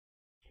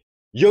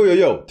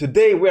Yo,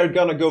 today we are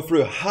gonna go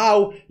through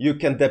how you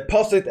can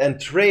deposit and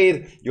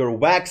trade your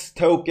WAX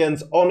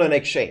tokens on an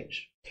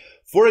exchange.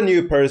 For a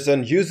new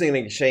person, using an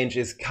exchange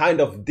is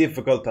kind of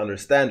difficult to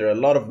understand. There are a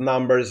lot of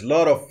numbers, a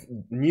lot of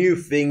new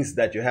things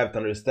that you have to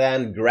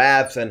understand,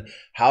 graphs, and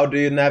how do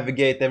you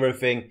navigate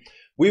everything.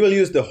 We will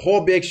use the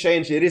Huobi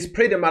exchange. It is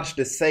pretty much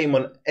the same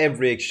on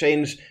every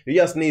exchange. You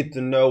just need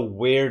to know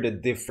where the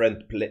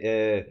different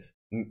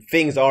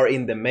things are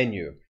in the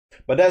menu.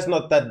 But that's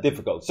not that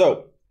difficult.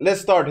 So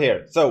let's start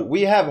here. So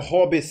we have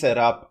Huobi set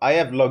up. I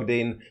have logged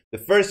in. The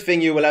first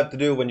thing you will have to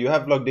do when you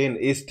have logged in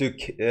is to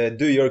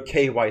do your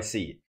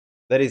KYC.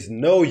 That is,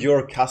 know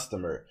your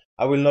customer.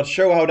 I will not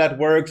show how that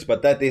works,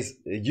 but that is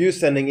you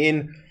sending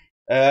in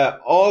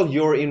all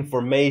your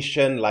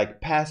information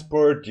like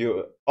passport,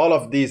 all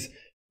of these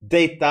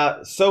data,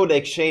 so the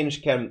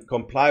exchange can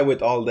comply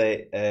with all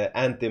the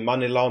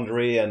anti-money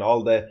laundering and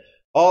all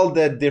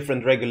the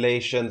different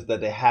regulations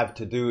that they have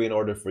to do in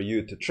order for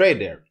you to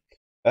trade there.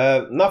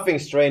 Nothing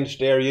strange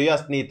there. You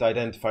just need to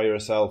identify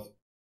yourself.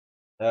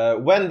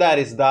 When that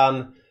is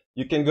done,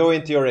 you can go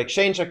into your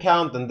exchange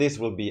account and this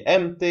will be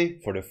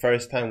empty for the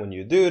first time when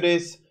you do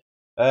this.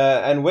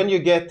 And when you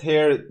get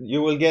here,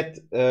 you will get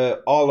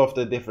all of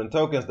the different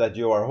tokens that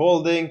you are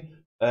holding.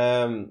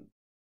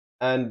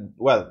 And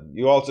well,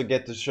 you also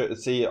get to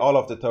see all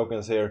of the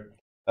tokens here.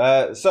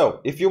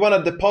 So if you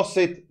want to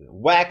deposit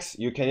WAX,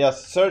 you can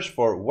just search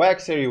for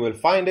WAX here. You will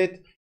find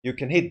it. You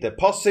can hit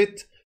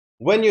deposit.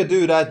 When you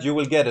do that, you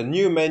will get a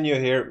new menu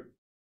here.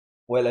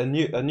 Well, a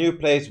new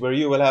place where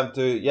you will have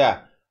to,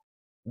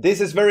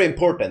 this is very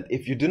important.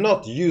 If you do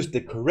not use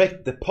the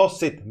correct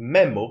deposit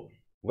memo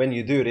when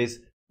you do this,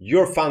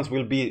 your funds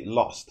will be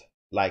lost,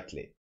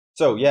 likely.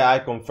 So I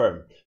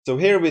confirm. So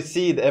here we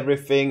see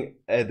everything,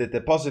 the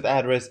deposit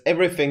address,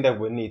 everything that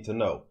we need to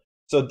know.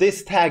 So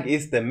this tag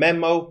is the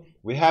memo.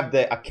 We have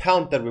the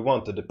account that we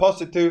want to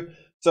deposit to.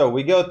 So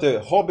we go to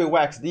Huobi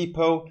Wax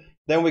Depot.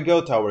 Then we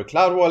go to our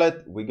cloud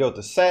wallet. We go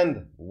to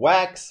send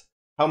wax.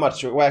 How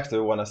much wax do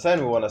we want to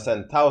send? We want to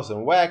send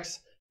 1000 wax.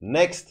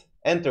 Next,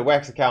 enter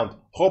wax account,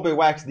 Huobi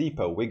Wax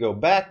Depot. We go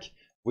back.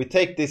 We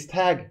take this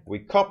tag. We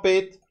copy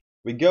it.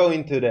 We go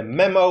into the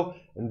memo.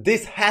 And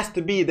this has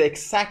to be the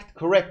exact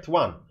correct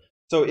one.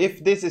 So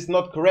if this is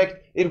not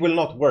correct, it will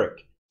not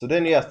work. So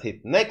then you just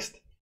hit next.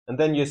 And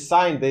then you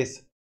sign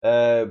this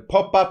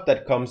pop-up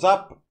that comes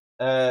up.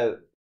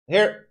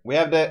 Here we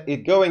have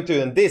it going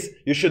to, and this,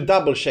 you should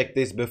double check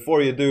this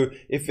before you do,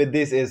 if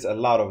this is a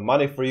lot of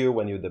money for you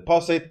when you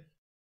deposit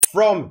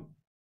from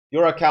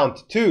your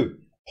account to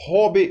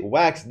Huobi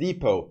Wax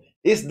Depot.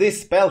 Is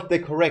this spelled the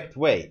correct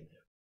way?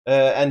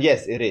 And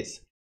yes, it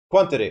is.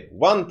 Quantity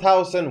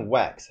 1000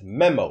 wax.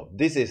 Memo.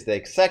 This is the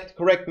exact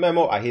correct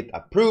memo. I hit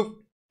approve.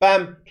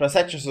 Bam,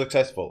 transaction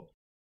successful.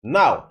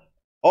 Now,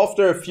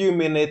 after a few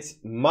minutes,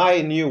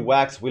 my new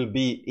wax will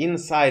be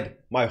inside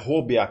my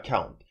Huobi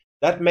account.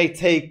 That may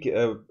take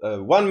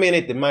 1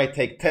 minute, it might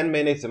take 10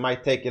 minutes, it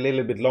might take a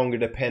little bit longer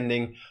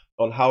depending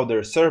on how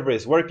their server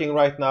is working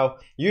right now.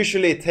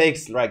 Usually it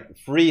takes like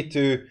 3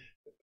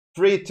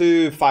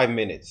 to 5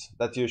 minutes.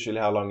 That's usually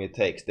how long it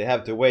takes. They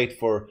have to wait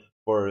for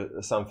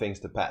some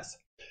things to pass.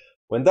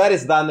 When that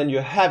is done and you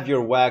have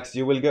your wax,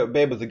 you will be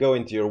able to go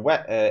into your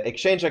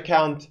exchange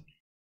account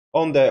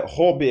on the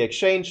Huobi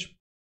exchange.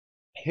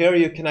 Here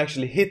you can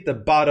actually hit the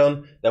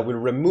button that will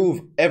remove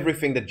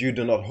everything that you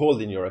do not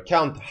hold in your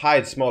account,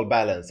 hide small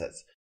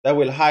balances. That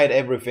will hide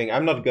everything.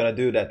 I'm not gonna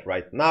do that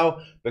right now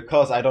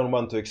because I don't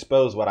want to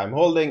expose what I'm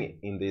holding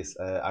in this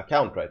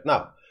account right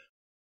now.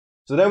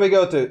 So then we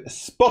go to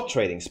spot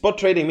trading. Spot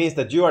trading means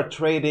that you are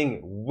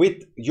trading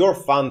with your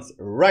funds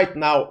right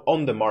now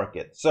on the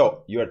market.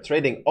 So you are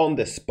trading on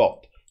the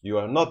spot. You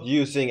are not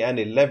using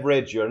any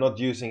leverage. You are not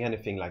using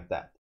anything like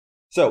that.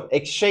 So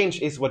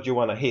exchange is what you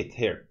wanna hit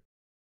here.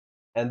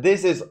 And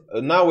this is,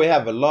 now we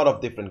have a lot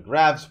of different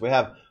graphs, we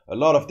have a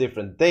lot of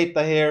different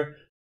data here,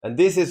 and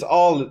this is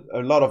all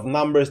a lot of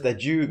numbers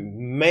that you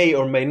may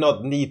or may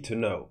not need to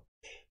know.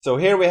 So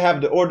here we have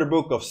the order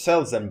book of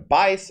sells and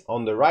buys.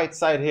 On the right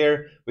side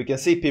here, we can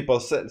see people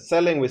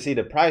selling, we see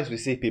the price, we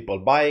see people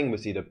buying, we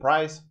see the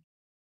price.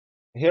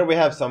 Here we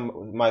have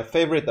my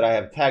favorite that I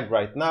have tagged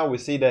right now. We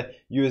see the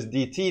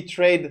USDT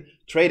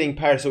trading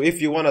pair. So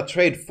if you want to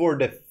trade for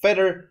the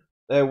Feder,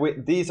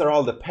 these are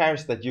all the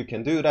pairs that you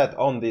can do that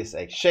on this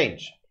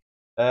exchange.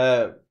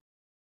 And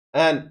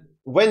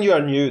when you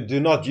are new, do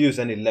not use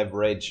any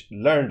leverage.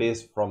 Learn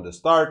this from the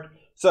start.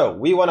 So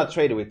we want to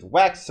trade with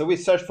wax, so we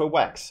search for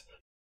wax.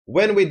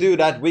 When we do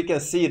that, we can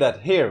see that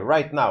here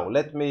right now.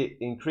 Let me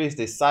increase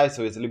this size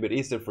so it's a little bit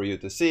easier for you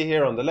to see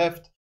here on the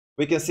left.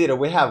 We can see that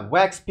we have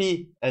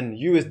WAXP and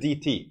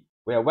USDT.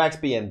 We have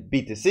WAXP and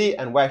BTC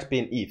and WAXP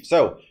and ETH.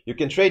 So you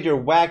can trade your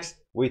wax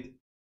with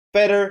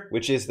Feder,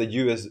 which is the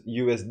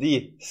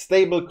USD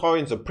stable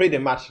coin, so pretty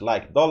much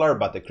like dollar,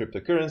 but the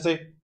cryptocurrency.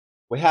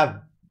 We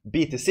have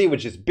BTC,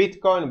 which is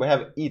Bitcoin. We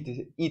have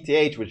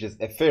ETH, which is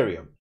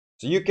Ethereum.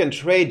 So you can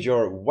trade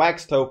your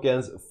wax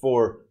tokens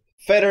for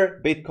Feder,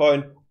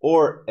 Bitcoin,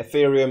 or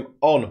Ethereum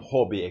on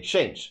Huobi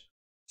exchange.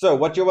 So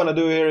what you want to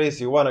do here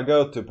is you want to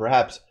go to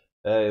perhaps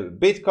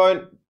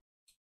Bitcoin.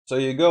 So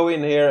you go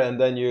in here and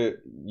then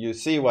you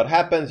see what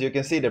happens. You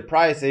can see the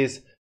price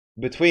is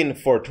between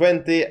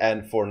 420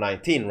 and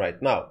 419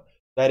 right now.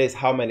 That is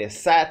how many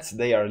sats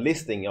they are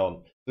listing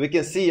on. We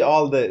can see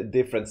all the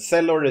different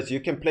sell orders.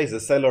 You can place a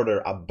sell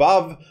order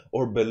above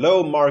or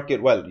below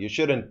market. Well, you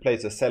shouldn't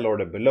place a sell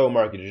order below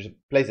market. You should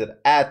place it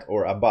at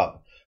or above.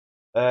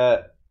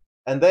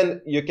 And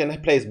then you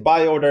can place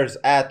buy orders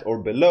at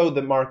or below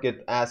the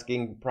market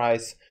asking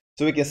price.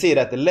 So we can see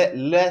that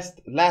the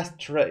last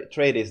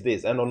trade is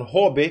this. And on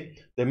Huobi,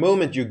 the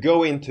moment you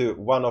go into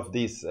one of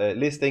these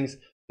listings,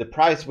 the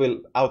price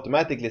will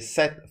automatically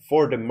set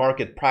for the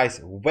market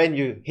price when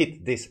you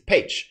hit this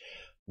page.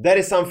 That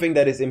is something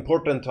that is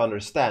important to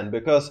understand,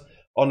 because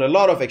on a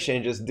lot of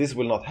exchanges this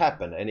will not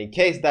happen. And in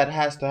case that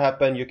has to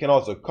happen, you can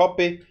also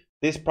copy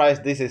this price.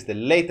 This is the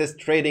latest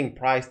trading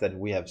price that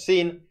we have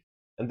seen.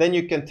 And then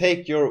you can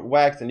take your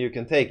wax and you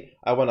can take,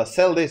 I want to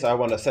sell this, I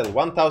want to sell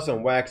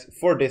 1000 wax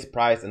for this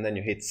price, and then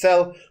you hit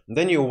sell. And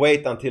then you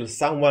wait until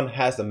someone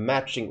has a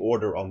matching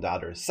order on the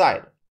other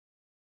side.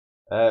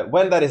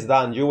 When that is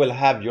done, you will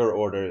have your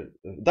order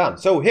done.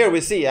 So here we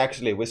see,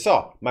 actually, we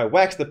saw my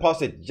wax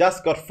deposit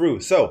just got through.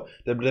 So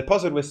the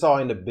deposit we saw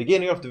in the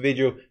beginning of the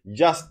video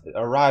just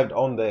arrived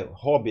on the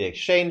Huobi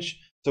exchange.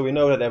 So we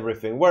know that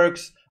everything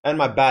works. And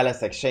my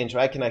balance exchange,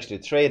 I can actually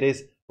trade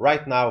this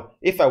right now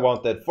if I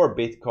wanted for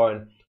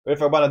Bitcoin. Or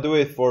if I want to do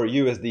it for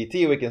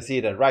USDT, we can see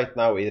that right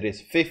now it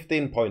is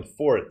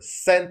 15.4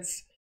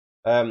 cents.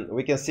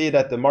 We can see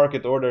that the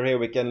market order here,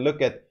 we can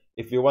look at,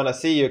 if you want to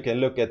see, you can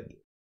look at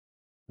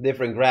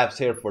different graphs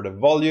here for the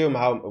volume.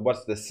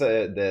 What's the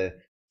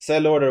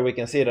sell order? We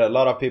can see that a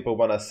lot of people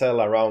want to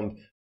sell around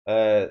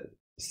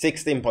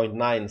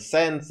 16.9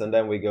 cents, and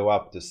then we go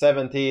up to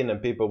 17,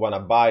 and people want to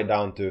buy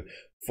down to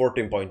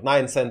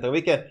 14.9 cents, and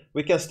we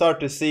can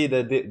start to see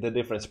the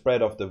different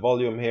spread of the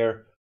volume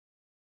here,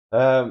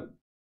 and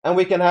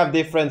we can have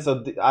different.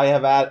 So I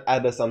have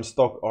added some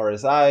stock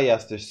RSI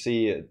just to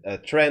see a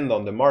trend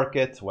on the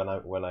market when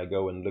I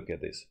go and look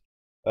at this.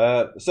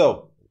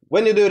 So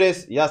when you do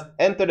this, just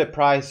enter the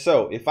price.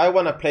 So if I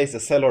want to place a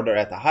sell order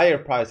at a higher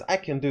price, I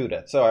can do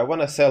that. So I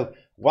want to sell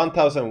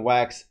 1000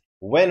 wax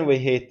when we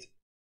hit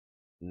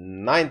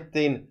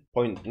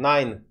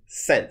 19.9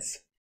 cents.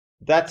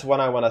 That's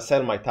when I want to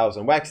sell my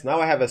 1000 wax. Now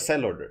I have a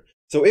sell order.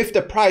 So if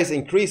the price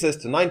increases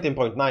to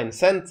 19.9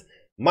 cents,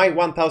 my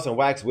 1000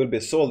 wax will be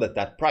sold at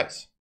that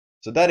price.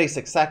 So that is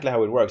exactly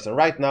how it works. And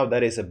right now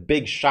that is a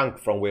big chunk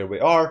from where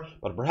we are,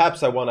 but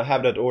perhaps I want to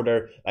have that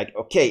order like,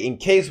 okay, in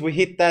case we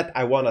hit that,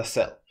 I want to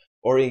sell.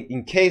 Or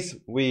in case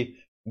we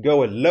go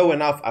low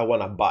enough, I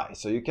want to buy.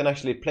 So you can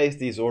actually place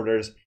these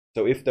orders.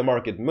 So if the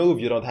market moves,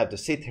 you don't have to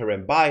sit here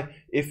and buy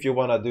if you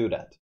want to do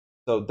that.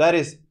 So that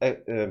is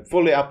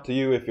fully up to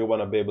you if you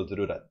want to be able to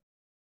do that.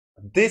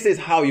 This is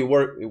how you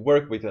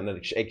work with an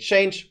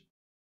exchange,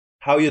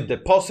 how you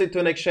deposit to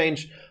an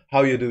exchange,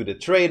 how you do the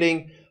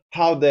trading,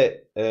 how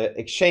the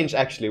exchange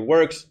actually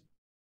works.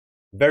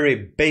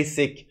 Very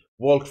basic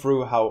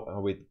walkthrough how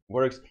it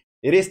works.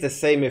 It is the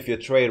same if you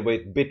trade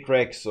with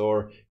Bittrex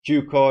or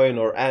Qcoin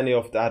or any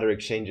of the other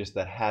exchanges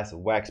that has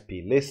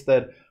WAXP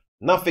listed.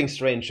 Nothing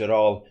strange at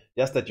all,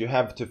 just that you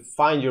have to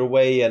find your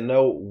way and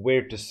know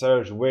where to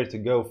search, where to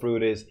go through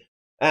this.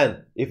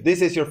 And if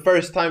this is your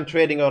first time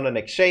trading on an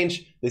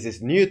exchange, this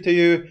is new to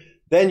you,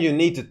 then you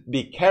need to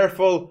be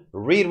careful,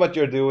 read what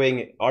you're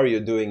doing. Are you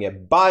doing a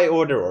buy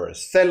order or a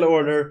sell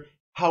order?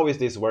 How is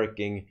this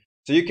working?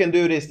 So you can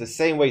do this the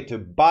same way to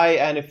buy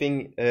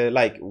anything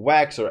like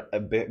Wax or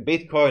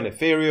Bitcoin,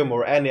 Ethereum,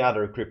 or any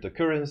other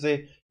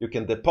cryptocurrency. You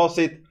can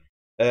deposit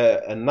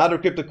another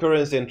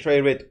cryptocurrency and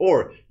trade it,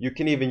 or you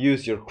can even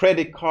use your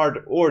credit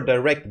card or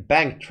direct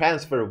bank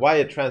transfer,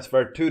 wire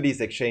transfer to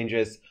these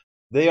exchanges.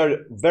 They are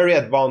very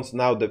advanced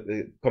now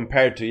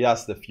compared to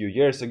just a few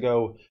years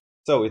ago.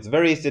 So it's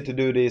very easy to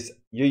do this.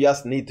 You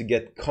just need to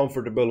get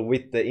comfortable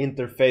with the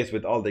interface,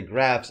 with all the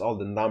graphs, all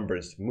the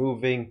numbers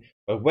moving.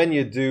 But when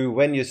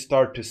you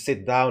start to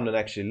sit down and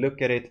actually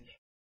look at it,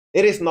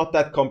 it is not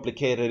that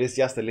complicated. It's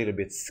just a little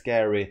bit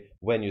scary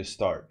when you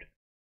start.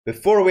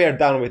 Before we are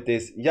done with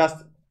this,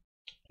 just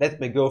let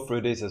me go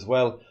through this as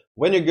well.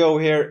 When you go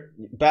here,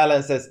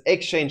 balances,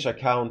 exchange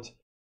account,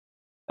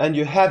 and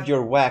you have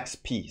your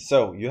WAXP.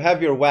 So you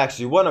have your Wax,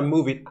 you want to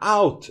move it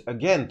out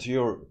again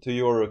to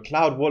your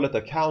Cloud Wallet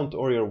account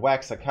or your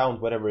Wax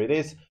account, whatever it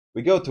is.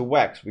 We go to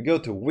Wax, we go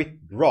to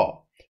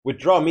Withdraw.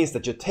 Withdraw means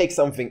that you take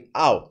something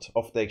out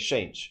of the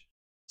exchange.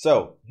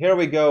 So here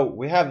we go,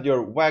 we have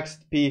your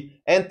WAXP,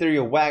 enter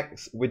your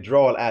Wax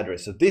withdrawal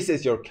address. So this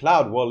is your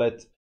Cloud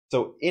Wallet.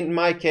 So in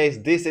my case,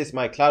 this is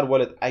my Cloud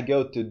Wallet. I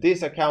go to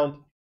this account,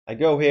 I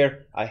go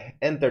here, I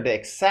enter the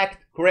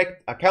exact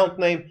correct account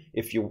name.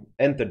 If you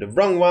enter the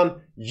wrong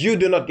one, you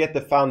do not get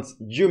the funds,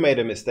 you made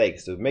a mistake.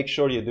 So make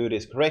sure you do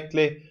this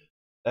correctly.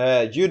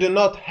 You do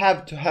not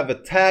have to have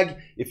a tag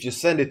if you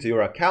send it to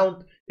your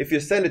account. If you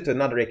send it to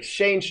another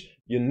exchange,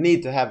 you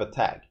need to have a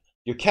tag.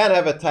 You can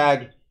have a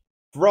tag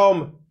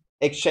from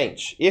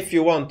exchange if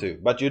you want to,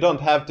 but you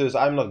don't have to, so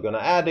I'm not gonna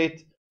add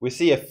it. We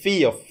see a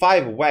fee of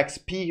 5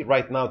 WAXP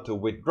right now to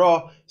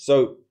withdraw.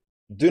 So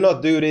do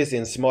not do this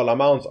in small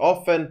amounts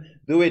often.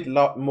 Do it a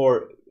lot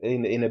more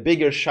in a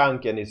bigger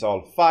chunk and it's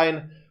all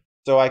fine.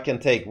 So I can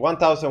take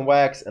 1000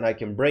 wax and I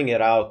can bring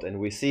it out, and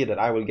we see that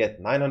I will get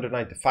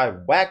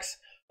 995 wax.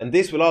 And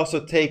this will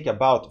also take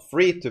about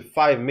 3 to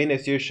 5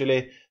 minutes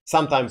usually.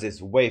 Sometimes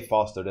it's way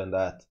faster than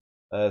that.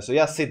 So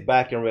just sit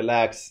back and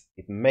relax.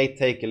 It may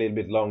take a little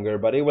bit longer,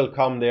 but it will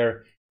come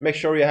there. Make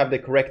sure you have the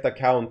correct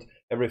account.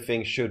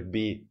 Everything should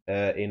be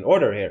in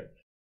order here.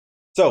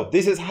 So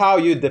this is how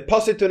you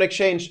deposit to an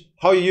exchange,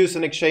 how you use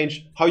an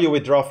exchange, how you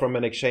withdraw from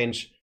an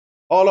exchange.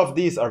 All of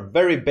these are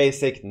very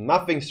basic,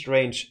 nothing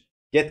strange.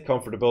 Get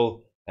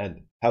comfortable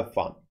and have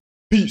fun.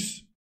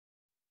 Peace.